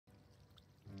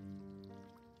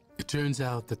turns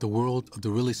out that the world of the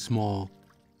really small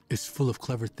is full of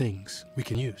clever things we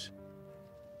can use.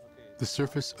 The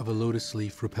surface of a lotus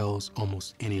leaf repels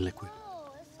almost any liquid.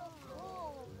 Oh, it's so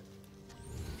cool.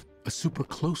 A super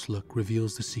close look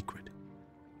reveals the secret.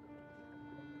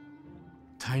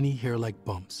 Tiny hair-like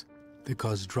bumps that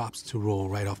cause drops to roll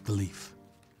right off the leaf.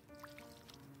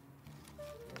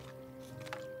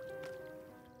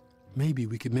 Maybe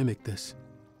we could mimic this,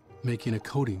 making a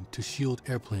coating to shield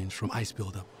airplanes from ice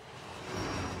buildup.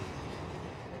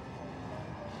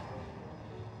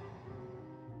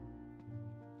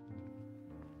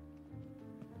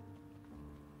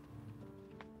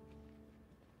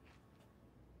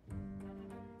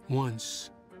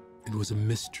 Once, it was a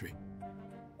mystery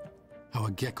how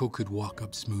a gecko could walk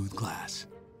up smooth glass.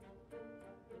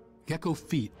 Gecko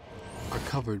feet are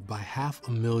covered by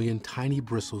 500,000 tiny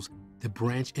bristles that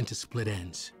branch into split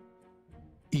ends,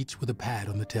 each with a pad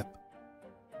on the tip.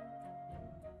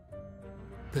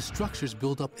 The structures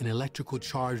build up an electrical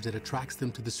charge that attracts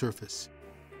them to the surface,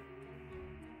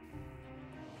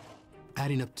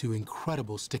 adding up to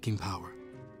incredible sticking power,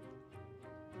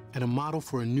 and a model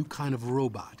for a new kind of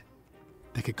robot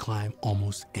that could climb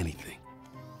almost anything.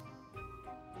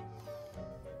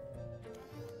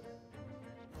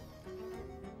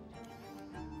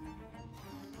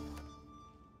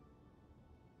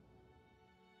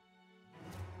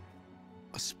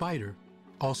 A spider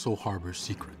also harbors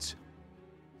secrets.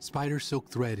 Spider silk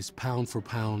thread is pound for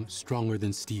pound stronger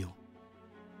than steel,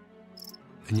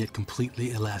 and yet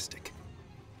completely elastic.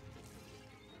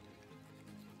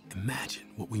 Imagine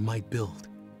what we might build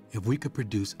if we could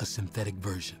produce a synthetic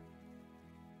version.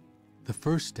 The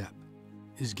first step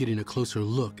is getting a closer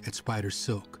look at spider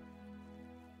silk.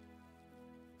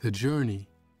 The journey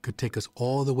could take us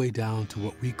all the way down to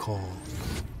what we call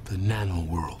the nano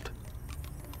world.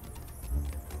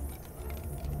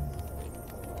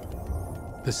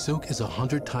 The silk is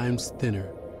 100 times thinner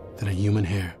than a human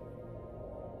hair.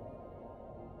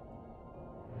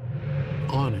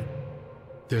 On it,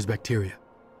 there's bacteria.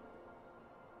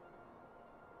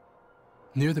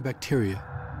 Near the bacteria,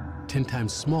 10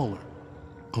 times smaller,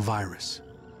 a virus.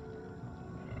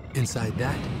 Inside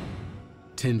that,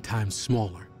 10 times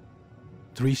smaller,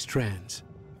 3 strands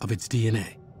of its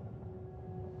DNA.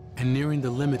 And nearing the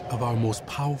limit of our most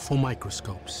powerful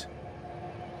microscopes,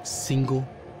 single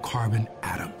carbon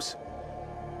atoms.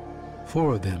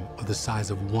 4 of them are the size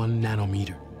of 1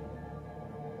 nanometer.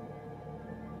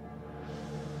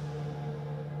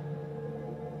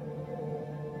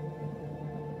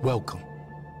 Welcome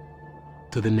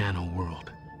to the nano world.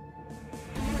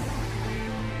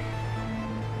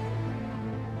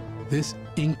 This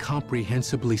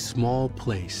incomprehensibly small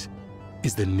place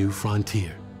is the new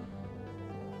frontier.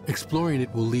 Exploring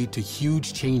it will lead to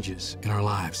huge changes in our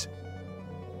lives.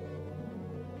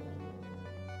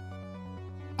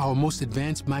 Our most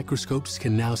advanced microscopes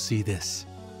can now see this.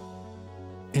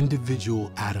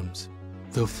 Individual atoms,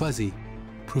 though fuzzy,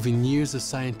 proving years of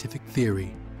scientific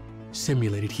theory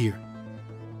simulated here.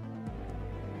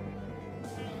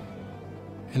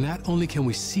 And not only can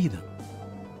we see them,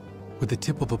 with the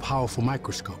tip of a powerful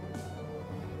microscope,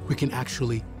 we can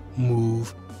actually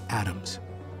move atoms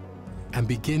and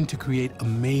begin to create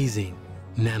amazing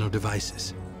nano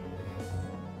devices.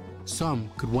 Some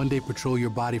could one day patrol your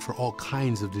body for all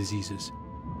kinds of diseases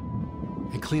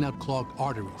and clean out clogged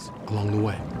arteries along the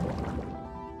way.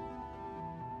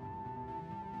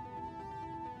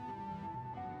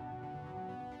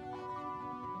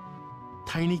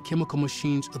 Tiny chemical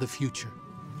machines of the future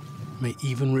may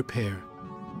even repair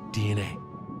DNA.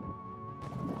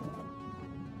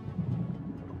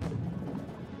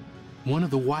 One of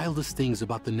the wildest things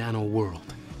about the nano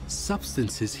world,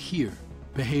 substances here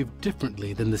behave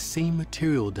differently than the same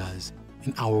material does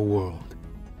in our world.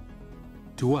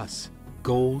 To us,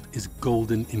 gold is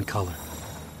golden in color.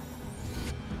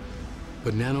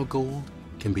 But nano gold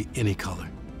can be any color.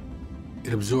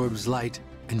 It absorbs light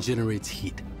and generates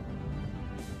heat,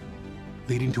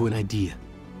 leading to an idea.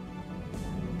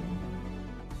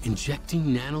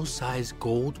 Injecting nano-sized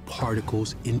gold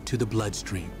particles into the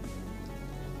bloodstream,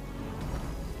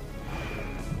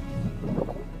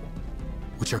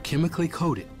 which are chemically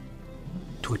coated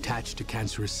to attach to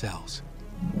cancerous cells.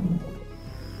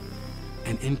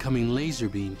 An incoming laser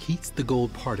beam heats the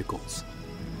gold particles,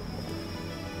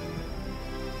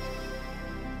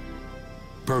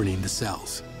 burning the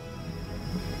cells.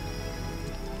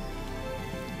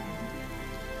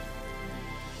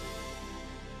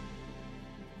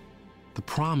 The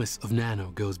promise of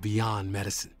nano goes beyond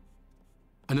medicine.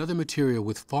 Another material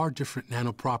with far different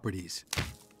nano properties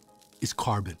is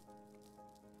carbon.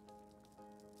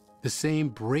 The same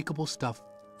breakable stuff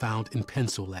found in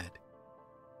pencil lead.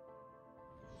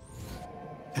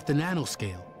 At the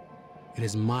nanoscale, it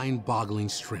has mind-boggling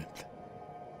strength.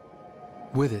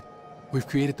 With it, we've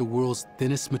created the world's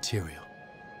thinnest material,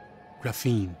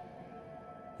 graphene,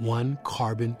 1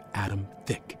 carbon atom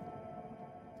thick.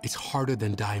 It's harder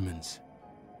than diamonds,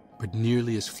 but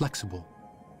nearly as flexible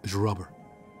as rubber.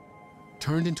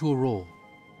 Turned into a roll,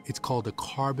 it's called a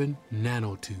carbon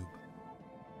nanotube,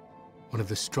 one of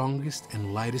the strongest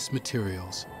and lightest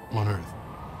materials on Earth.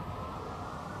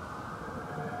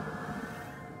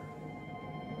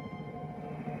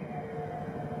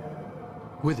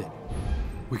 With it,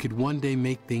 we could one day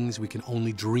make things we can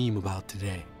only dream about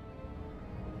today.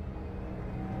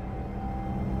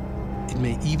 It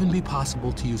may even be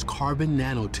possible to use carbon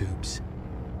nanotubes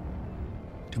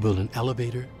to build an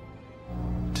elevator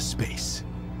to space.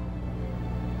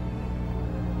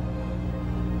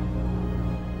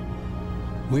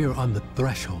 We are on the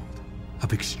threshold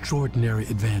of extraordinary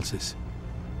advances,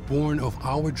 born of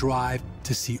our drive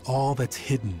to see all that's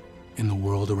hidden in the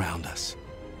world around us.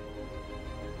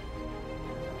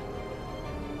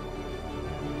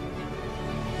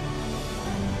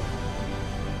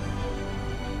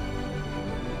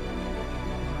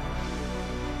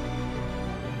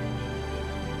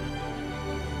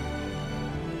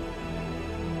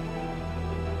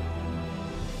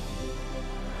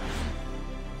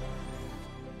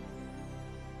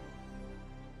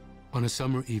 On a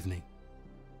summer evening,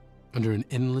 under an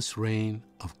endless rain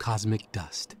of cosmic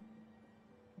dust,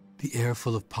 the air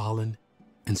full of pollen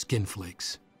and skin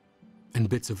flakes, and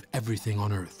bits of everything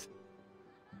on Earth,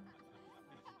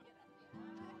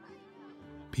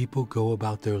 people go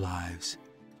about their lives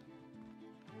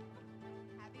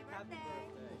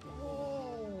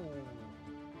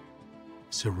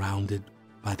surrounded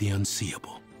by the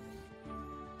unseeable.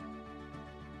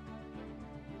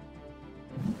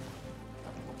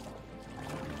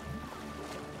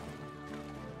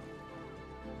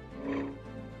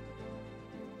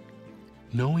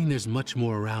 Knowing there's much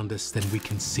more around us than we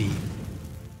can see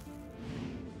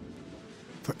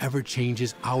forever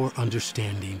changes our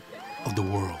understanding of the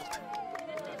world.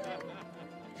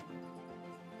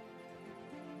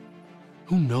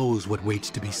 Who knows what waits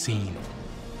to be seen?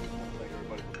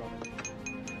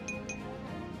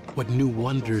 What new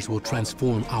wonders will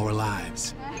transform our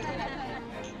lives?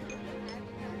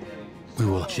 We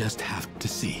will just have to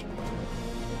see.